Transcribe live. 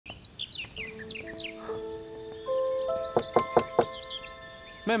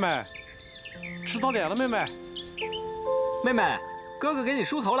妹妹，吃早点了，妹妹。妹妹，哥哥给你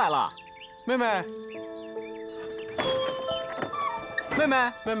梳头来了。妹妹，妹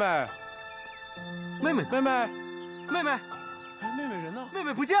妹，妹妹，妹妹，妹妹，妹妹，哎，妹妹人呢？妹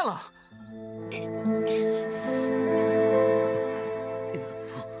妹不见了。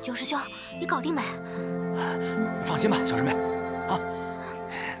九师兄，你搞定没？放心吧，小师妹。啊。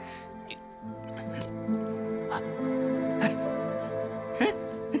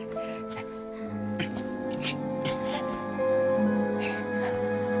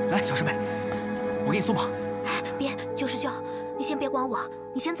 来，小师妹，我给你送吧。别，九师兄，你先别管我，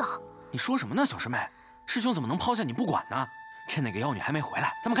你先走。你说什么呢，小师妹？师兄怎么能抛下你不管呢？趁那个妖女还没回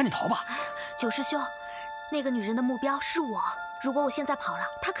来，咱们赶紧逃吧。九师兄，那个女人的目标是我，如果我现在跑了，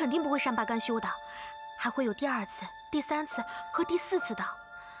她肯定不会善罢甘休的，还会有第2次、第3次和第4次的。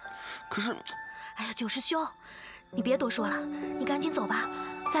可是，哎呀，九师兄，你别多说了，你赶紧走吧，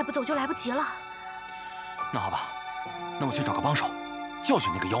再不走就来不及了。那好吧，那我去找个帮手。 教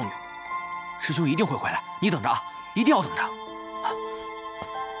训那个妖女，师兄一定会回来，你等着啊，一定要等着。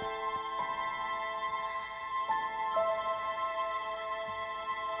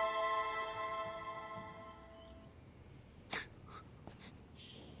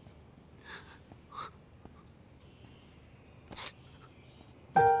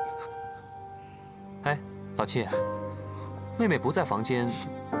哎，老七，妹妹不在房间，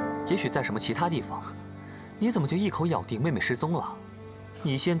也许在什么其他地方，你怎么就一口咬定妹妹失踪了？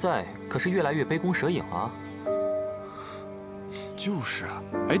 你现在可是越来越杯弓蛇影了。就是啊，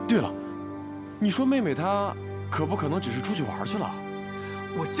哎，对了，你说妹妹她可不可能只是出去玩去了？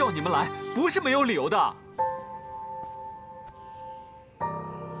我叫你们来不是没有理由的。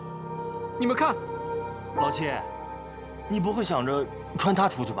你们看，老七，你不会想着穿它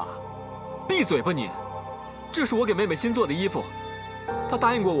出去吧？闭嘴吧你！这是我给妹妹新做的衣服，她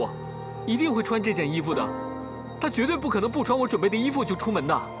答应过我，一定会穿这件衣服的。 他绝对不可能不穿我准备的衣服就出门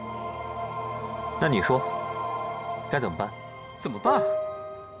的。那你说，该怎么办？怎么办？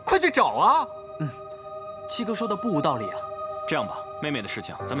快去找啊！七哥说的不无道理啊。这样吧，妹妹的事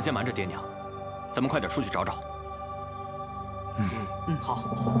情咱们先瞒着爹娘，咱们快点出去找找。好。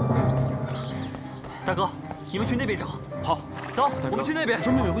大哥，你们去那边找。好，走，我们去那边。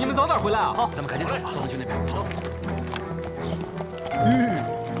说妹妹，你们早点回来啊！好，咱们赶紧走吧，咱们去那边。好。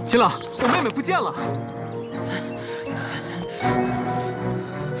秦朗，我妹妹不见了。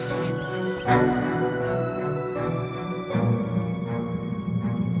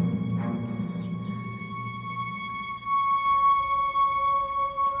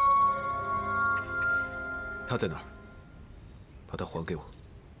 他在哪儿？把他还给我。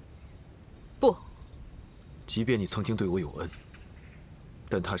不，即便你曾经对我有恩，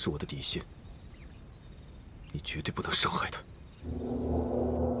但他是我的底线，你绝对不能伤害他。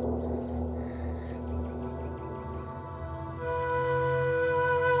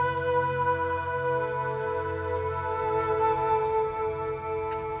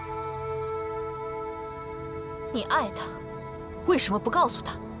你爱他，为什么不告诉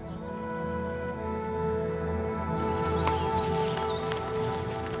他？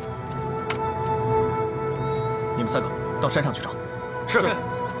 你们3个到山上去找。是。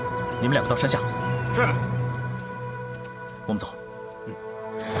你们2个到山下。是。我们走。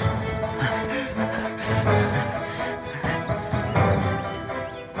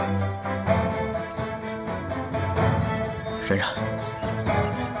冉冉，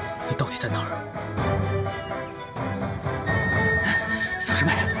你到底在哪儿？小师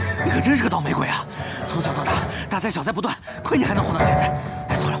妹，你可真是个倒霉鬼啊！从小到大，大灾小灾不断，亏你还能活到现在。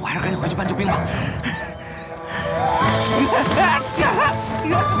哎，算了，我还是赶紧回去搬救兵吧。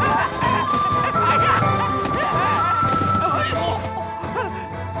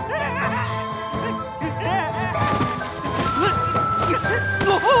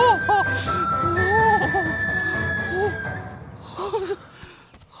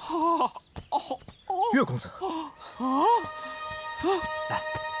 岳公子，来，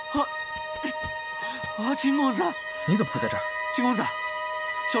秦公子，你怎么会在这儿？秦公子，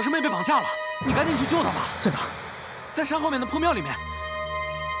小师妹被绑架了，你赶紧去救她吧。在哪儿？在山后面的破庙里面。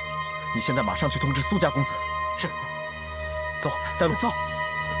你现在马上去通知苏家公子。是。走，带路。走。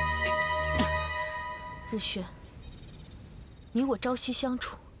日轩，你我朝夕相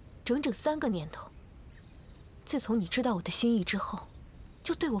处，整整3个年头。自从你知道我的心意之后，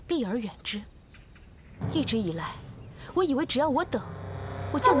就对我避而远之。一直以来，我以为只要我等，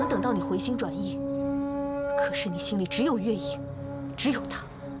我就能等到你回心转意。可是你心里只有月影，只有他。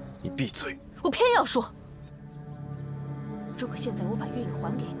你闭嘴！我偏要说。如果现在我把月影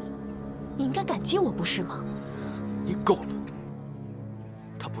还给你，你应该感激我，不是吗？你够了！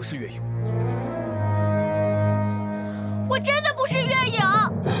不是月影。我真的不是月影。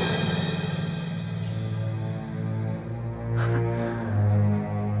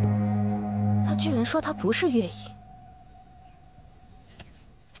他居然说他不是月影。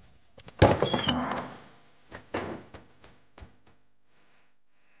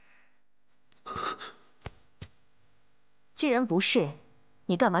既然不是，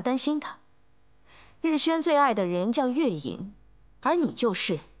你干嘛担心他？日轩最爱的人叫月影，而你就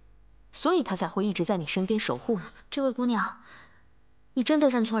是，所以他才会一直在你身边守护你。这位姑娘，你真的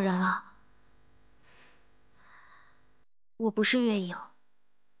认错人了。我不是月影，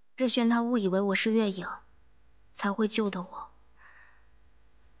日轩他误以为我是月影，才会救的我。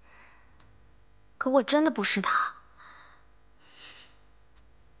可我真的不是他。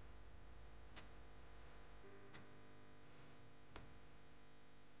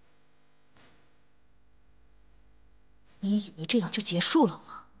你以为这样就结束了吗？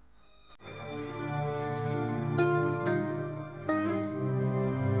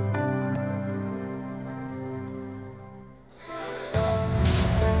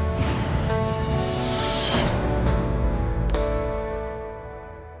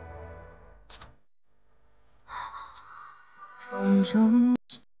风中。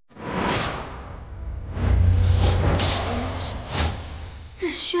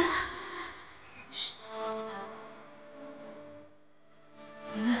日轩。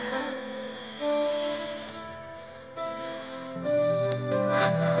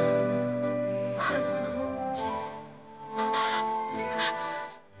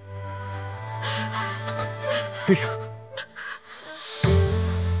月影，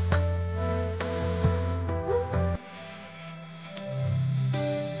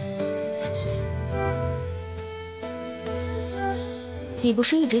你不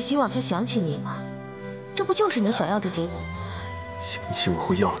是一直希望他想起你吗？这不就是你想要的结果？想起我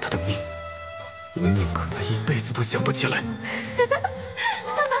会要了他的命，我宁可他一辈子都想不起来。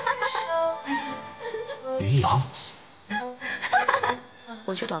云狼，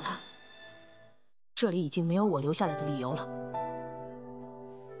回去找他。这里已经没有我留下来的理由了。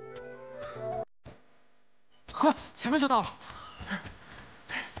快，前面就到了。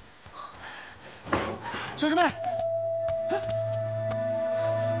小师妹，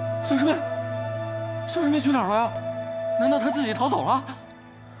小师妹，小师妹去哪儿了呀？难道她自己逃走了？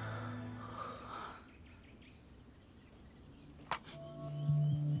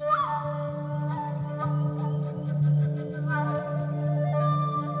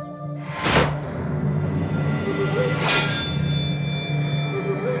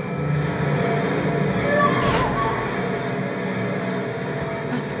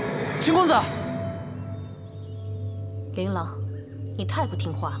秦公子，琳琅，你太不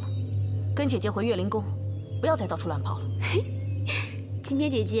听话了，跟姐姐回岳灵宫，不要再到处乱跑了。青天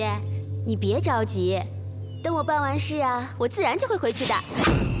姐姐，你别着急，等我办完事啊，我自然就会回去的。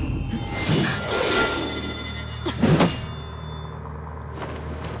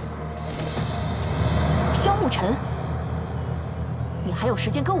萧沐尘，你还有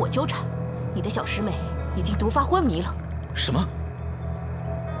时间跟我纠缠？你的小师妹已经毒发昏迷了。什么？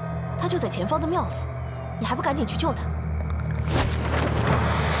她就在前方的庙里，你还不赶紧去救她？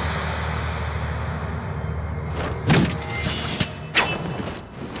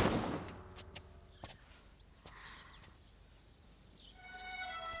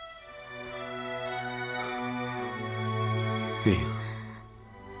月影，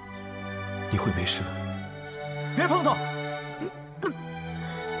你会没事的。别碰他！果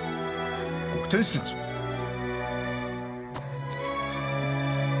真是你！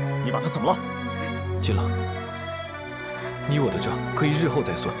你把他怎么了？金狼，你我的账可以日后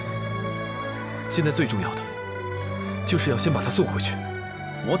再算。现在最重要的，就是要先把他送回去。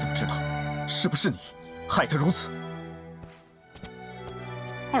我怎么知道是不是你害他如此？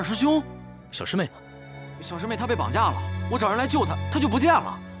二师兄，小师妹呢？小师妹她被绑架了，我找人来救她，她就不见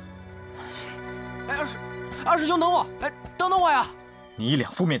了。哎，二师兄等我！哎，等等我呀！你以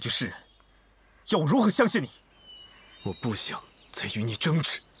两副面具示人，要我如何相信你？我不想再与你争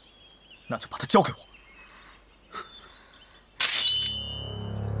执。那就把他交给我。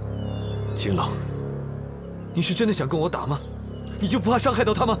金狼，你是真的想跟我打吗？你就不怕伤害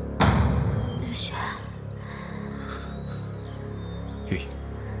到他吗？日轩，月影，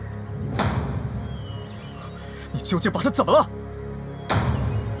你究竟把他怎么了？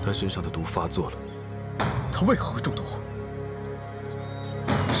他身上的毒发作了。他为何会中毒？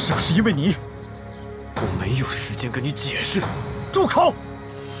是不是因为你？我没有时间跟你解释。住口！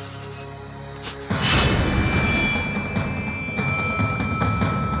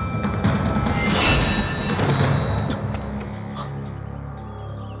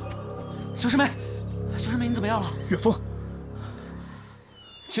师妹，小师妹，你怎么样了？岳峰，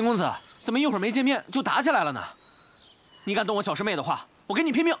秦公子，怎么一会儿没见面就打起来了呢？你敢动我小师妹的话，我跟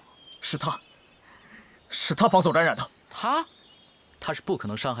你拼命！是他绑走冉冉的。他是不可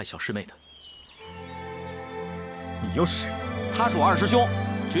能伤害小师妹的。你又是谁？他是我二师兄，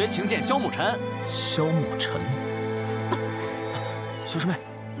绝情剑萧沐尘。萧沐尘。小师妹，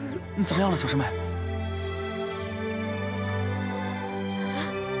你怎么样了？小师妹。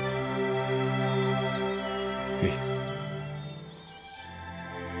 月影，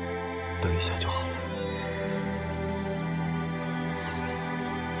等一下就好了。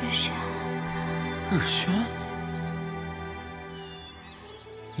日轩，日轩，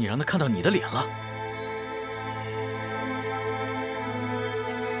你让他看到你的脸了。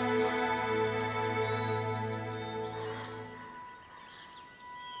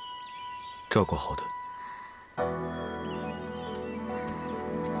照顾好的。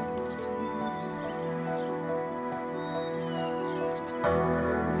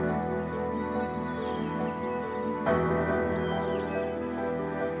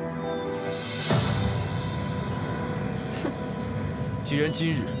 既然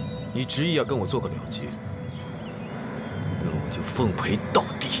今日你执意要跟我做个了结，那我就奉陪到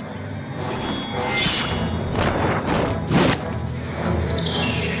底。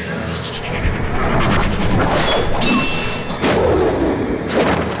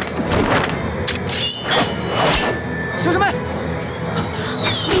小师妹，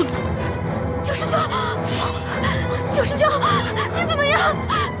九师兄，九师兄，你怎么样？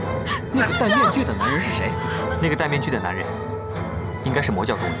那个戴面具的男人是谁？那个戴面具的男人，应该是魔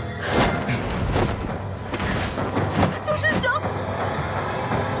教中人。九师兄，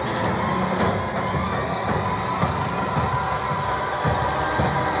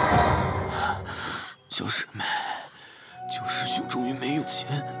小师妹，九师兄终于没有钱，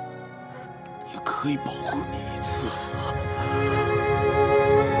也可以保护你一次了。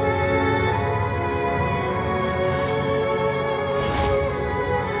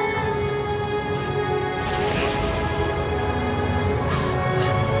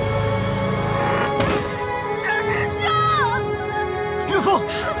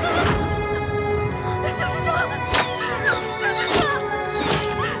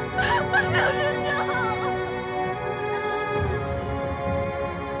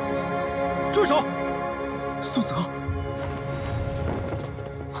 住手！苏泽，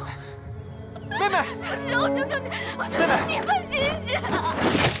妹妹，九师兄，我求求你，我求求你，快醒醒！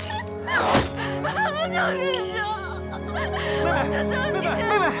九师兄，妹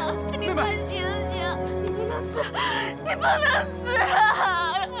妹，你快醒醒！你不能死，你不能死啊！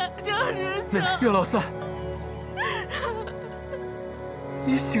九师兄，岳老三，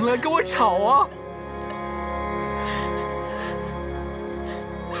你醒来跟我吵啊！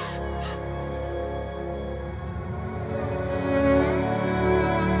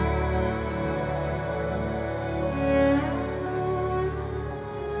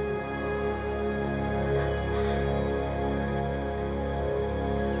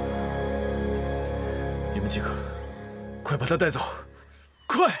 你们几个，快把他带走！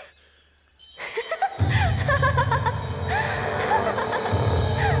快！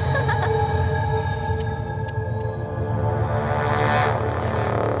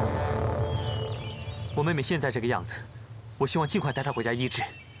我妹妹现在这个样子，我希望尽快带她回家医治。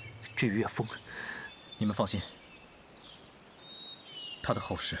至于岳峰，你们放心，他的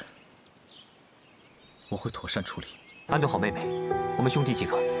后事我会妥善处理。安顿好妹妹，我们兄弟几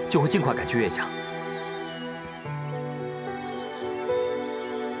个就会尽快赶去岳家。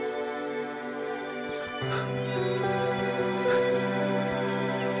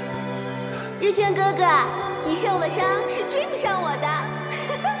 日轩哥哥，你受了伤是追不上我的。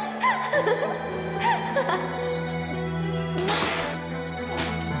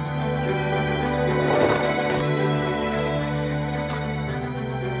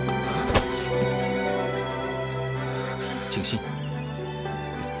静心，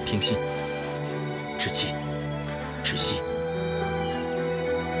平心，止气，止息。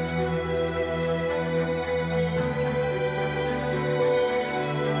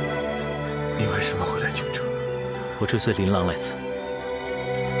 你为什么会来郡城？我追随琳琅来此。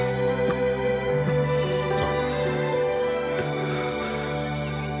走。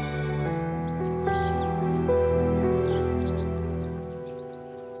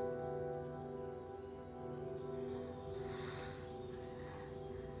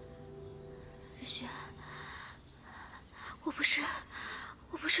日轩，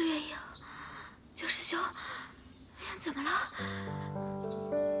我不是月影，九师兄，怎么了？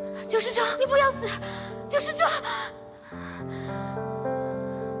 九师兄，你不要死！九师兄，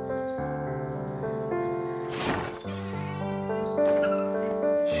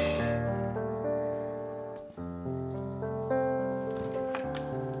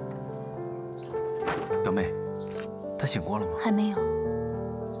表妹，他醒过了吗？还没有，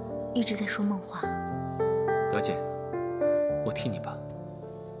一直在说梦话。德姐，我替你吧。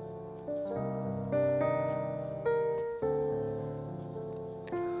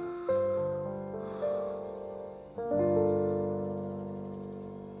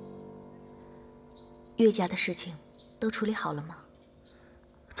岳家的事情都处理好了吗？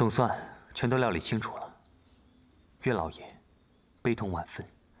总算全都料理清楚了。岳老爷悲痛万分，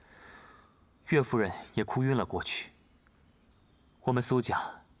岳夫人也哭晕了过去。我们苏家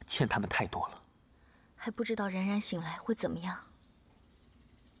欠他们太多了。还不知道冉冉醒来会怎么样。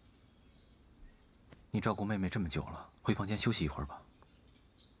你照顾妹妹这么久了，回房间休息一会儿吧。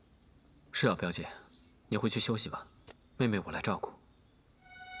是啊，表姐，你回去休息吧，妹妹我来照顾。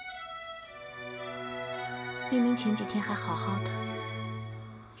明明前几天还好好的，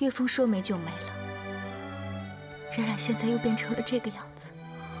岳峰说没就没了，冉冉现在又变成了这个样子。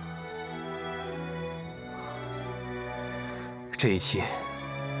这一切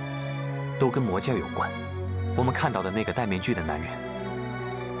都跟魔教有关。我们看到的那个戴面具的男人，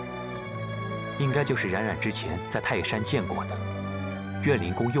应该就是冉冉之前在太乙山见过的岳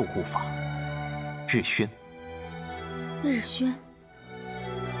灵宫右护法日轩。日轩？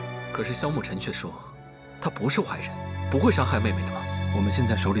可是萧慕尘却说，他不是坏人，不会伤害妹妹的吗？我们现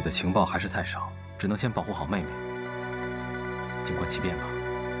在手里的情报还是太少，只能先保护好妹妹，静观其变吧。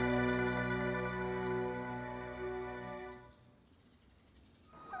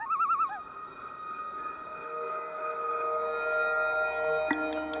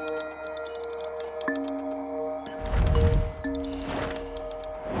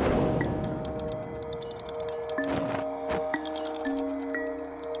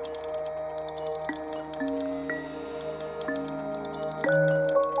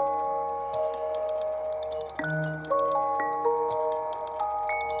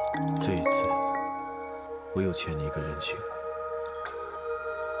这一次，我又欠你一个人情。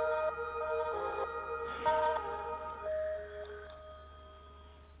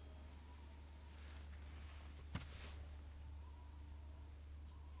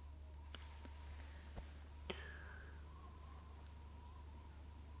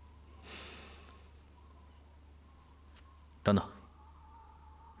等等，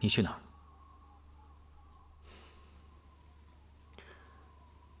你去哪儿？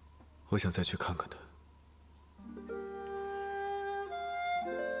我想再去看看他。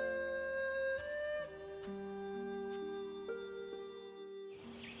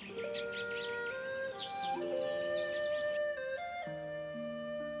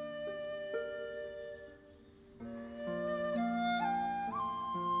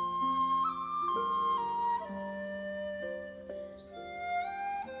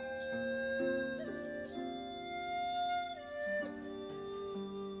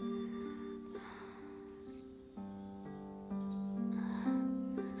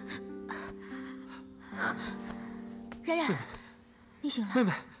冉冉，你醒了。妹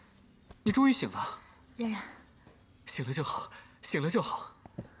妹，你终于醒了。冉冉，醒了就好，醒了就好。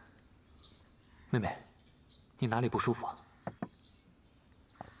妹妹，你哪里不舒服啊？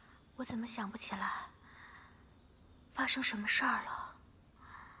我怎么想不起来发生什么事儿了？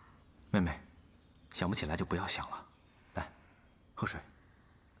妹妹，想不起来就不要想了。来，喝水。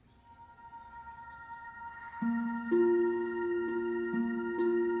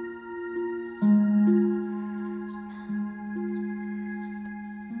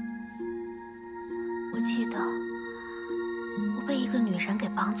我记得我被一个女人给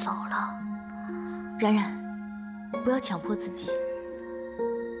绑走了。冉冉，不要强迫自己。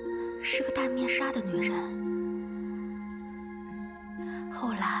是个戴面纱的女人。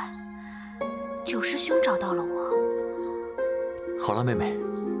后来，九师兄找到了我。好了，妹妹，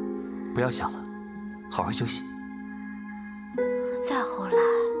不要想了，好好休息。再后来，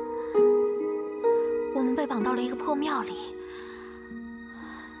我们被绑到了一个破庙里。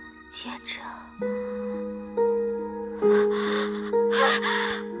接着，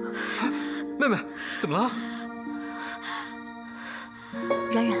妹妹，怎么了？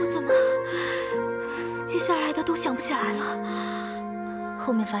冉冉，我怎么接下来的都想不起来了？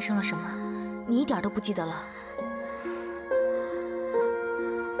后面发生了什么？你一点都不记得了？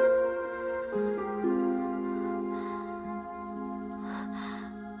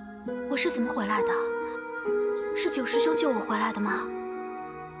我是怎么回来的？是九师兄救我回来的吗？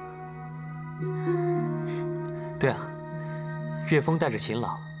对啊，岳峰带着秦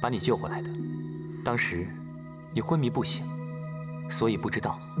老把你救回来的。当时你昏迷不醒，所以不知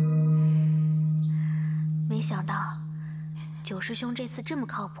道。没想到九师兄这次这么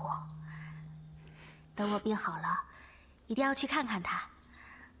靠谱。等我病好了，一定要去看看他。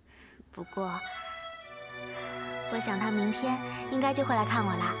不过我想他明天应该就会来看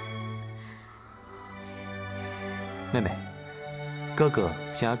我啦。妹妹，哥哥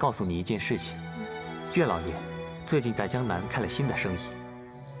想要告诉你一件事情，岳老爷最近在江南开了新的生意，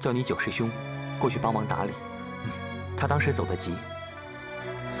叫你九师兄过去帮忙打理。他当时走得急，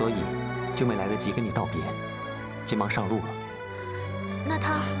所以就没来得及跟你道别，急忙上路了。那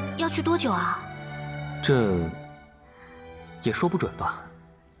他要去多久啊？这也说不准吧，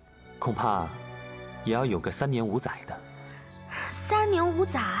恐怕也要有个3年5载的。3年5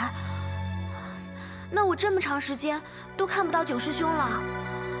载？那我这么长时间都看不到九师兄了。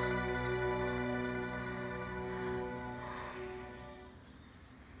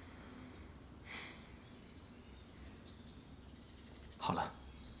好了，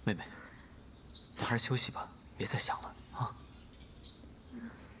妹妹，你还是休息吧，别再想了啊。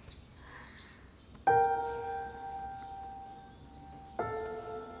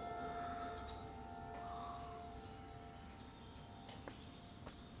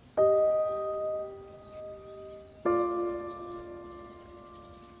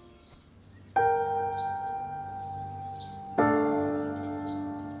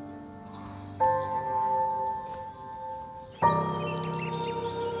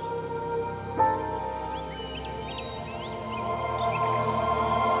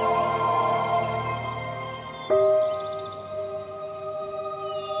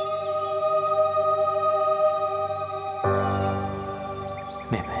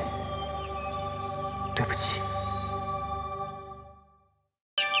妹妹，对不起。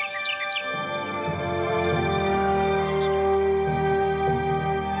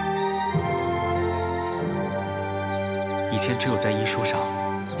以前只有在医书上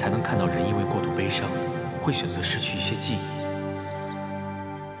才能看到人因为过度悲伤，会选择失去一些记忆。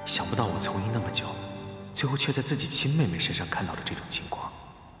想不到我从医那么久，最后却在自己亲妹妹身上看到了这种情况。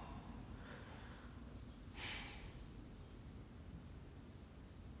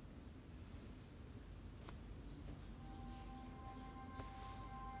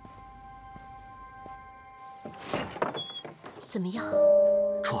怎么样？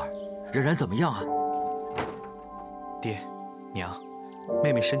初儿，冉冉怎么样啊？爹，娘，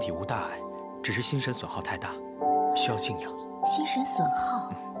妹妹身体无大碍，只是心神损耗太大，需要静养。心神损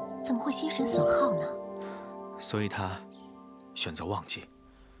耗？怎么会心神损耗呢？所以她选择忘记。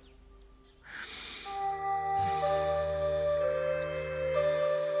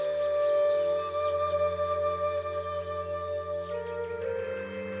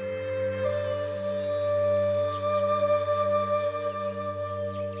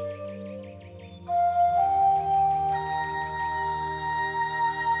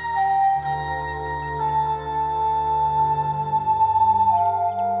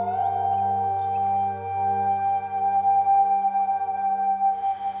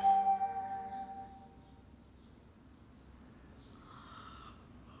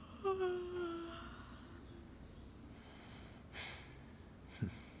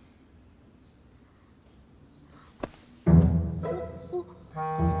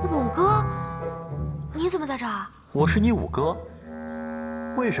五哥，你怎么在这儿？我是你五哥，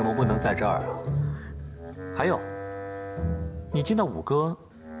为什么不能在这儿啊？还有，你见到五哥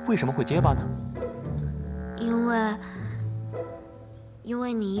为什么会结巴呢？因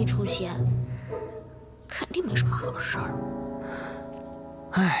为你一出现，肯定没什么好事儿。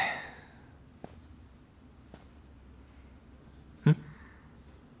唉。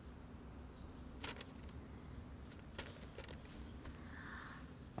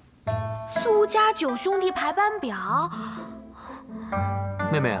苏家9兄弟排班表。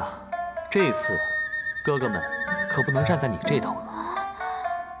妹妹啊，这次哥哥们可不能站在你这头了。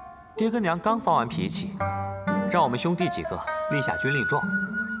爹跟娘刚发完脾气，让我们兄弟几个立下军令状，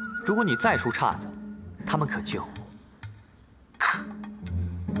如果你再出岔子，他们可就……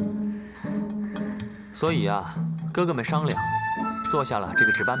所以啊，哥哥们商量，做下了这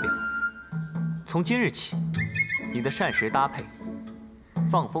个值班表。从今日起，你的膳食搭配、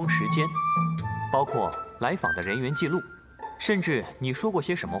放风时间，包括来访的人员记录，甚至你说过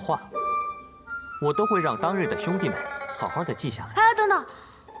些什么话，我都会让当日的兄弟们好好的记下来。哎，等等，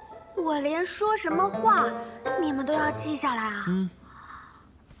我连说什么话你们都要记下来啊？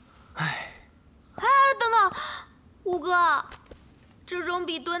哎，等等，五哥，这种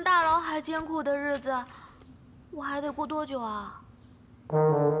比蹲大牢还艰苦的日子，我还得过多久啊？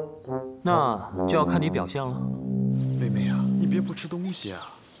那就要看你表现了。妹妹啊，你别不吃东西啊！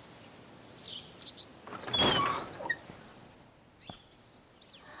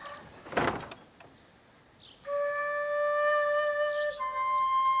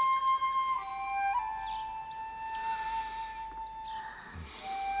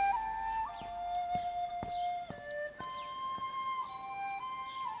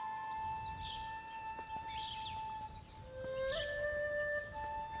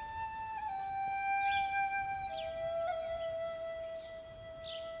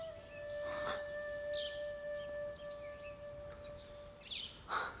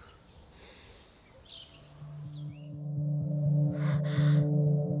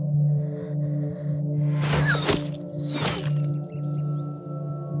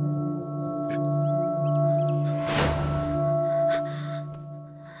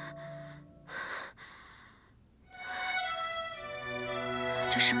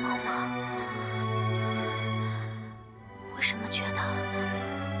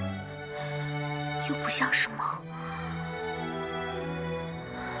又不像什么。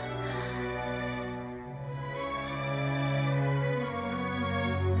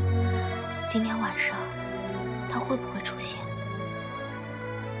今天晚上他会不会出现？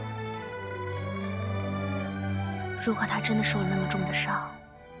如果他真的受了那么重的伤，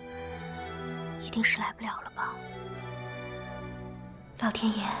一定是来不了了吧？老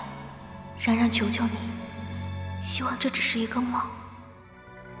天爷，冉冉求求你，希望这只是一个梦。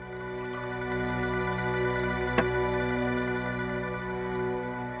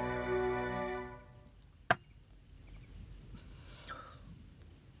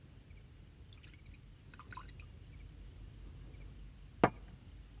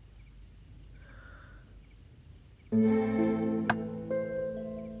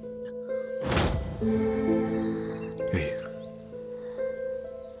月影，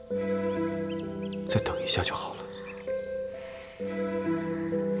再等一下就好了。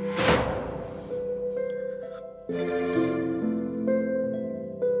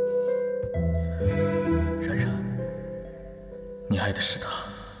冉冉，你爱的是他，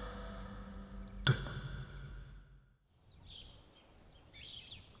对吗？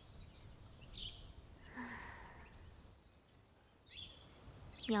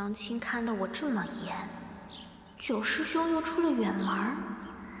娘亲看得我这么严，九师兄又出了远门，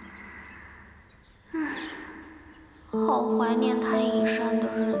好怀念太乙山的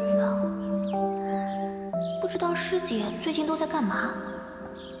日子啊！不知道师姐最近都在干嘛？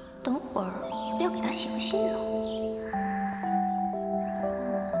等会儿要不要给她写个信呢？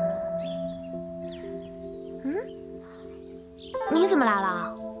你怎么来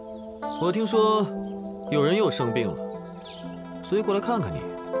了？我听说有人又生病了，所以过来看看你。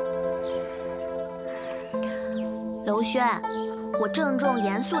刘轩，我郑重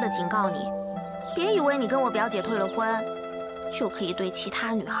严肃地警告你，别以为你跟我表姐退了婚，就可以对其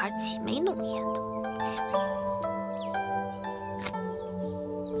他女孩挤眉弄眼的。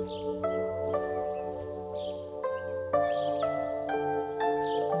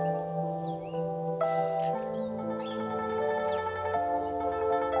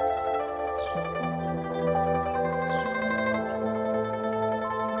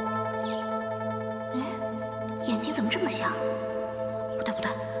眼睛怎么这么像？不对不对，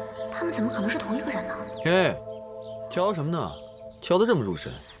他们怎么可能是同一个人呢？哎，瞧什么呢？瞧得这么入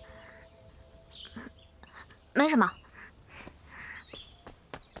神。没什么。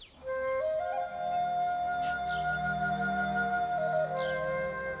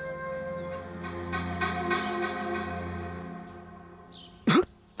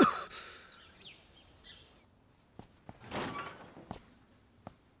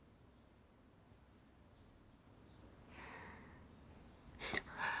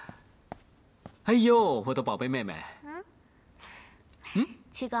哎呦，我的宝贝妹妹。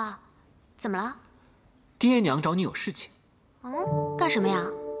七哥，怎么了？爹娘找你有事情。干什么呀？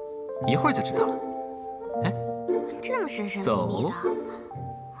一会儿就知道了。哎，这么神神秘秘的。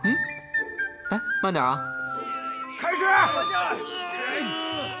哎，慢点啊。开始。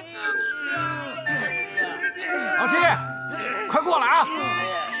老七，快过来啊！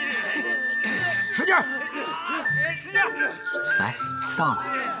使劲儿！使劲儿！来，到了。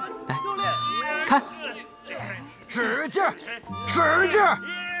来，看。使劲儿！使劲儿！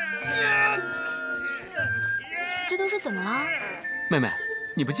这都是怎么了？妹妹，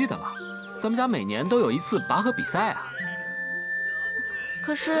你不记得了？咱们家每年都有一次拔河比赛啊。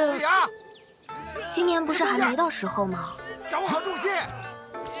可是，今年不是还没到时候吗？掌握好重心。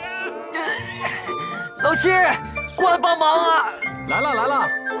老七，过来帮忙啊！来了来了，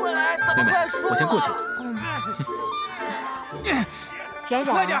快来，咱妹妹们快输了！我先过去了。冉冉，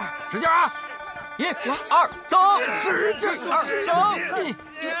快点，使劲啊！1、2，走！使劲！2，走！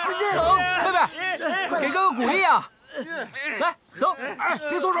使劲！走，妹妹，给哥哥鼓励啊！来，走！哎，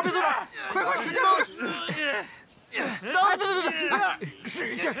别松手，别松手，快快使劲！走！对，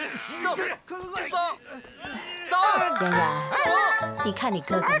使劲，使劲，走！走！冉冉，你看你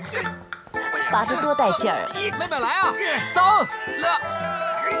哥哥拔得多带劲儿啊！妹妹来啊！走！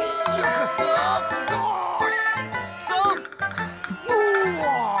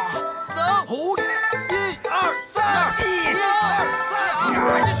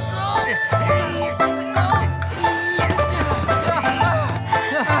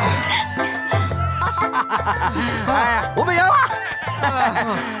哎呀，我们赢了！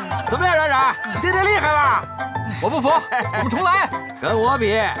怎么样，冉冉，爹爹厉害吧？我不服，我们重来。跟我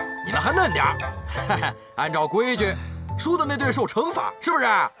比，你们还嫩点儿。按照规矩，输的那队受惩罚，是不是？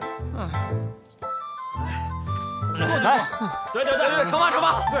来，对，惩罚惩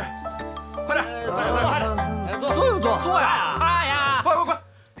罚，对，快点，坐呀，快呀，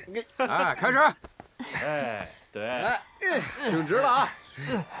哎，开始。哎，对，来，挺直了啊！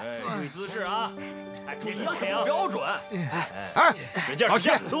注意姿势啊！哎，注意姿势啊！标准！哎，使劲使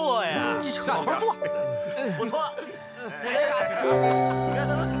劲，坐呀！好好坐，不错，再下去点。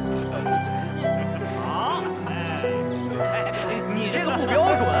好，哎，你这个不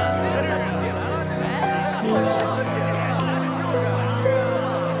标准。起来了，起来了，是不是？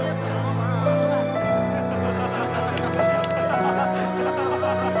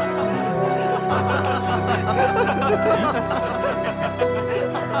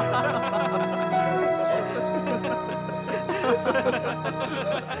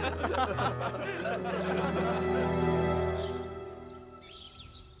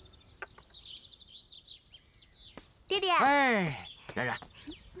爹爹，哎，冉冉，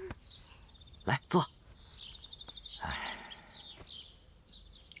来坐。哎，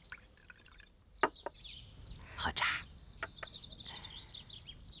喝茶。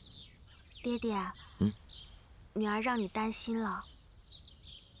爹爹，女儿让你担心了。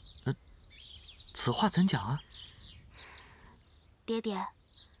此话怎讲啊？爹爹，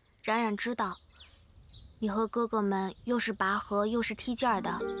冉冉知道，你和哥哥们又是拔河又是踢毽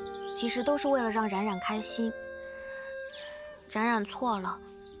的，其实都是为了让冉冉开心。冉冉错了，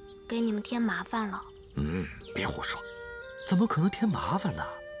给你们添麻烦了。别胡说，怎么可能添麻烦呢？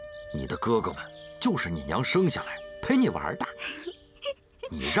你的哥哥们就是你娘生下来陪你玩的，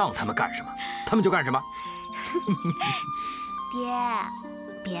你让他们干什么，他们就干什么。爹，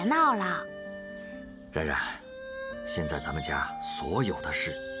别闹了。冉冉，现在咱们家所有的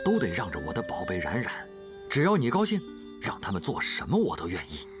事都得让着我的宝贝冉冉，只要你高兴，让他们做什么我都愿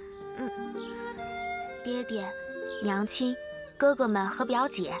意。爹爹，娘亲，哥哥们和表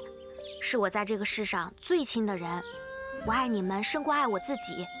姐，是我在这个世上最亲的人，我爱你们胜过爱我自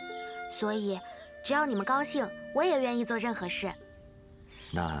己，所以只要你们高兴，我也愿意做任何事。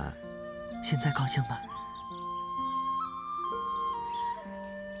那现在高兴吗？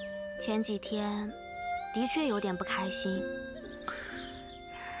前几天的确有点不开心，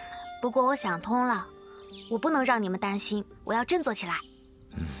不过我想通了，我不能让你们担心，我要振作起来。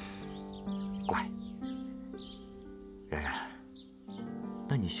乖。冉冉，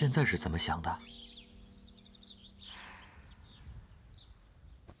那你现在是怎么想的？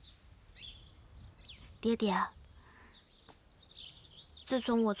爹爹，自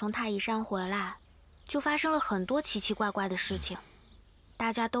从我从太乙山回来，就发生了很多奇奇怪怪的事情，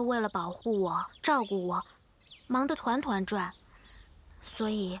大家都为了保护我、照顾我，忙得团团转。所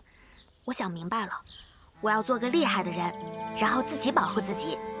以，我想明白了，我要做个厉害的人，然后自己保护自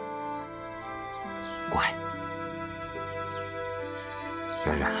己。乖。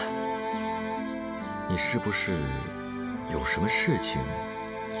冉冉，你是不是有什么事情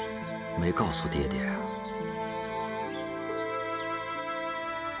没告诉爹爹啊？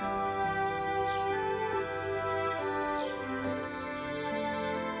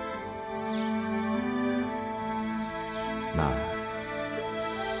那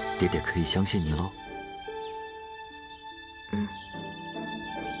爹爹可以相信你喽？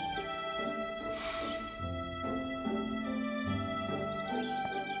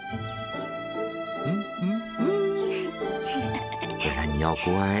冉冉，你要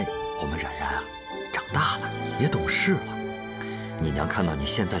乖。我们冉冉啊，长大了，也懂事了。你娘看到你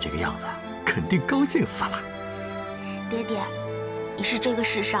现在这个样子，肯定高兴死了。爹爹，你是这个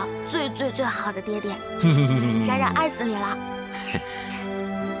世上最好的爹爹，冉冉爱死你了。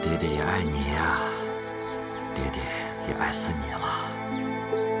爹爹也爱你呀，爹爹也爱死你了。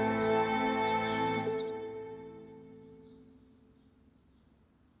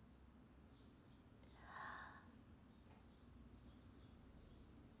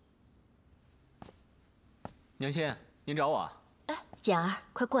娘亲，您找我啊？哎，简儿，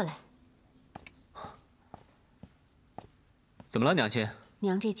快过来。怎么了，娘亲？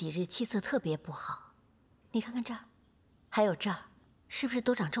娘这几日气色特别不好，你看看这儿，还有这儿，是不是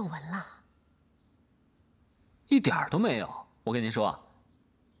都长皱纹了？一点儿都没有。我跟您说，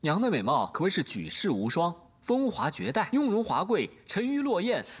娘的美貌可谓是举世无双，风华绝代，雍容华贵，沉鱼落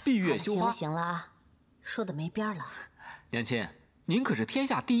雁，闭月羞花。行了啊，说的没边了。娘亲，您可是天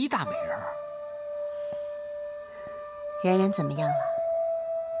下第一大美人。冉冉怎么样了？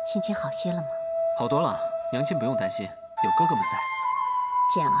心情好些了吗？好多了，娘亲不用担心，有哥哥们在。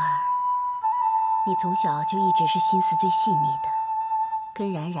简儿，你从小就一直是心思最细腻的，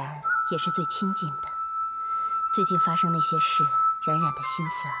跟冉冉也是最亲近的。最近发生那些事，冉冉的心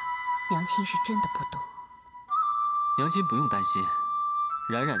思，娘亲是真的不懂。娘亲不用担心，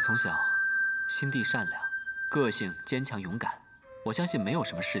冉冉从小心地善良，个性坚强勇敢，我相信没有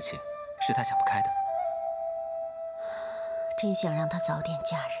什么事情是她想不开的。真想让她早点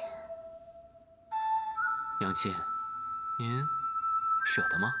嫁人。娘亲，您舍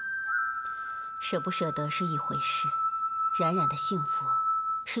得吗？舍不舍得是一回事，冉冉的幸福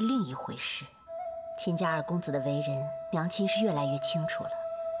是另一回事。秦家二公子的为人，娘亲是越来越清楚了。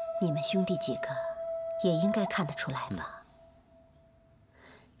你们兄弟几个也应该看得出来吧？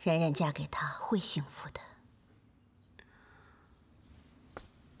冉冉嫁给他会幸福的。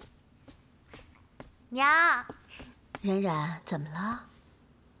娘，冉冉，怎么了？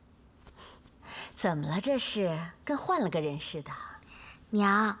怎么了？这是跟换了个人似的。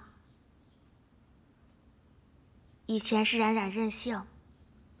娘，以前是冉冉任性，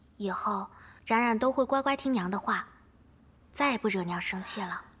以后冉冉都会乖乖听娘的话，再也不惹娘生气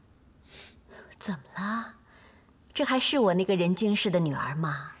了。怎么了？这还是我那个人精似的女儿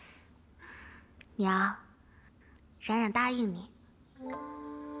吗？娘，冉冉答应你，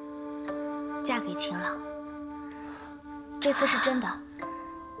嫁给秦朗。这次是真的，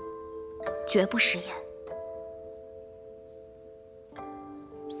绝不食言。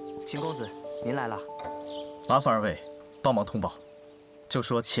秦公子，您来了。麻烦二位帮忙通报，就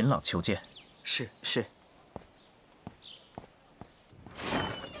说秦朗求见。是。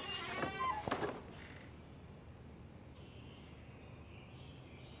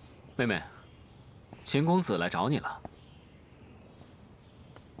妹妹，秦公子来找你了。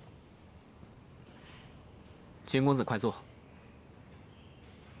秦公子，快坐。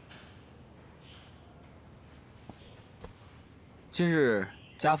今日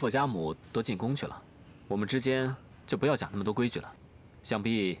家父家母都进宫去了，我们之间就不要讲那么多规矩了。想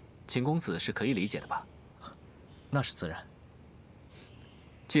必秦公子是可以理解的吧？那是自然。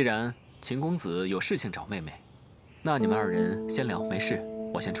既然秦公子有事情找妹妹，那你们二人先聊，没事，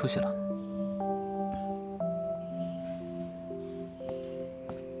我先出去了。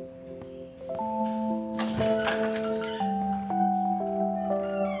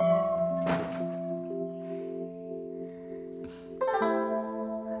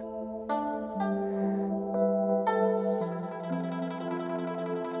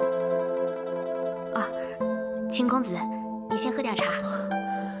秦公子，你先喝点茶。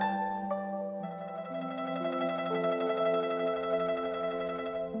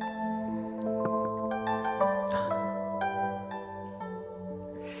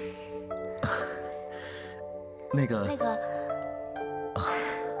那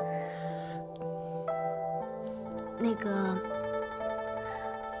个，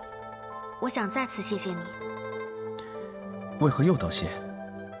我想再次谢谢你。为何又道谢？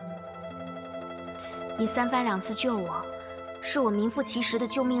你三番两次救我，是我名副其实的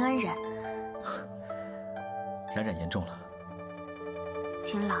救命恩人。冉冉言重了。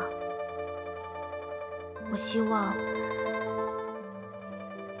秦朗，我希望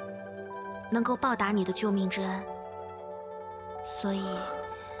能够报答你的救命之恩，所以，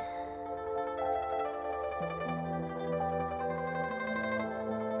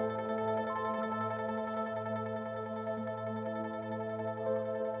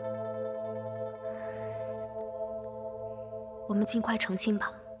我们尽快成亲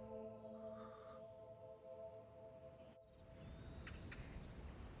吧。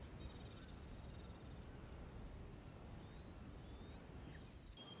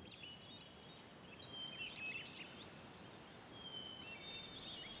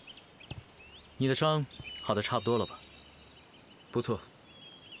你的伤好的差不多了吧？不错，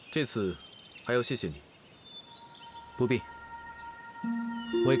这次还要谢谢你。不必，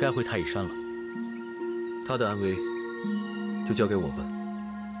我也该回太乙山了。他的安危就交给我吧。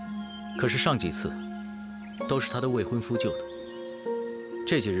可是上几次都是他的未婚夫救的。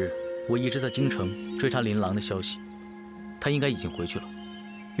这几日我一直在京城追查琳琅的消息，他应该已经回去了。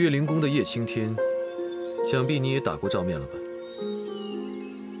岳灵宫的叶青天，想必你也打过照面了吧？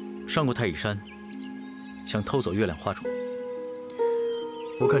上过太乙山，想偷走月亮花烛。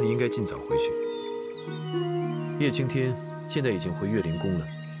我看你应该尽早回去。叶青天现在已经回岳灵宫了，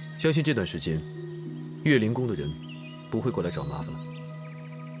相信这段时间，岳灵宫的人不会过来找麻烦了。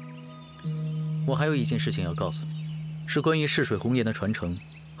我还有一件事情要告诉你，是关于逝水红颜的传承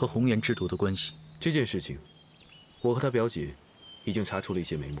和红颜之毒的关系。这件事情，我和他表姐已经查出了一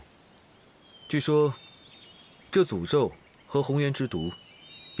些眉目。据说，这诅咒和红颜之毒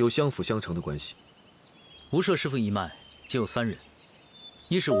有相辅相成的关系。无赦师傅一脉仅有3人，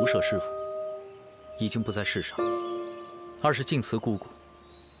一是无赦师傅，已经不在世上；二是净慈姑姑，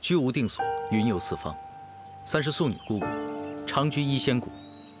居无定所，云游四方；三是素女姑姑，常居医仙谷，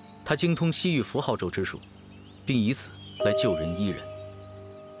她精通西域符号咒之术，并以此来救人医人。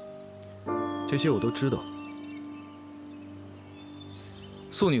这些我都知道。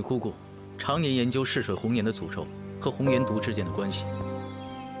素女姑姑常年研究逝水红颜的诅咒和红颜毒之间的关系。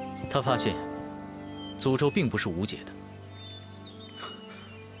她发现，诅咒并不是无解的。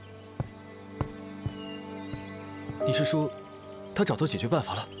你是说，他找到解决办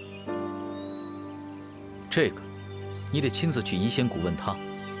法了？这个，你得亲自去医仙谷问他。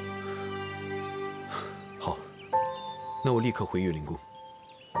好，那我立刻回岳灵宫。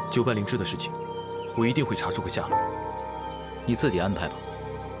9瓣灵芝的事情，我一定会查出个下落。你自己安排吧。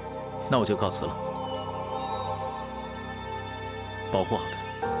那我就告辞了。保护好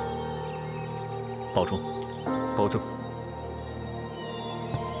他，保重，保重。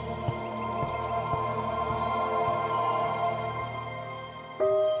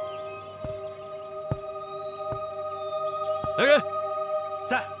来人，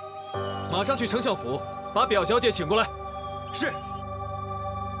在，马上去丞相府把表小姐请过来。是。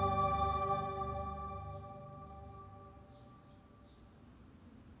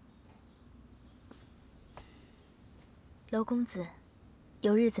娄公子，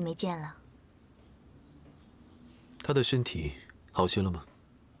有日子没见了。他的身体好些了吗？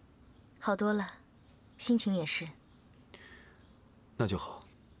好多了，心情也是。那就好。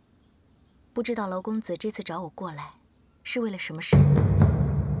不知道娄公子这次找我过来，是为了什么事？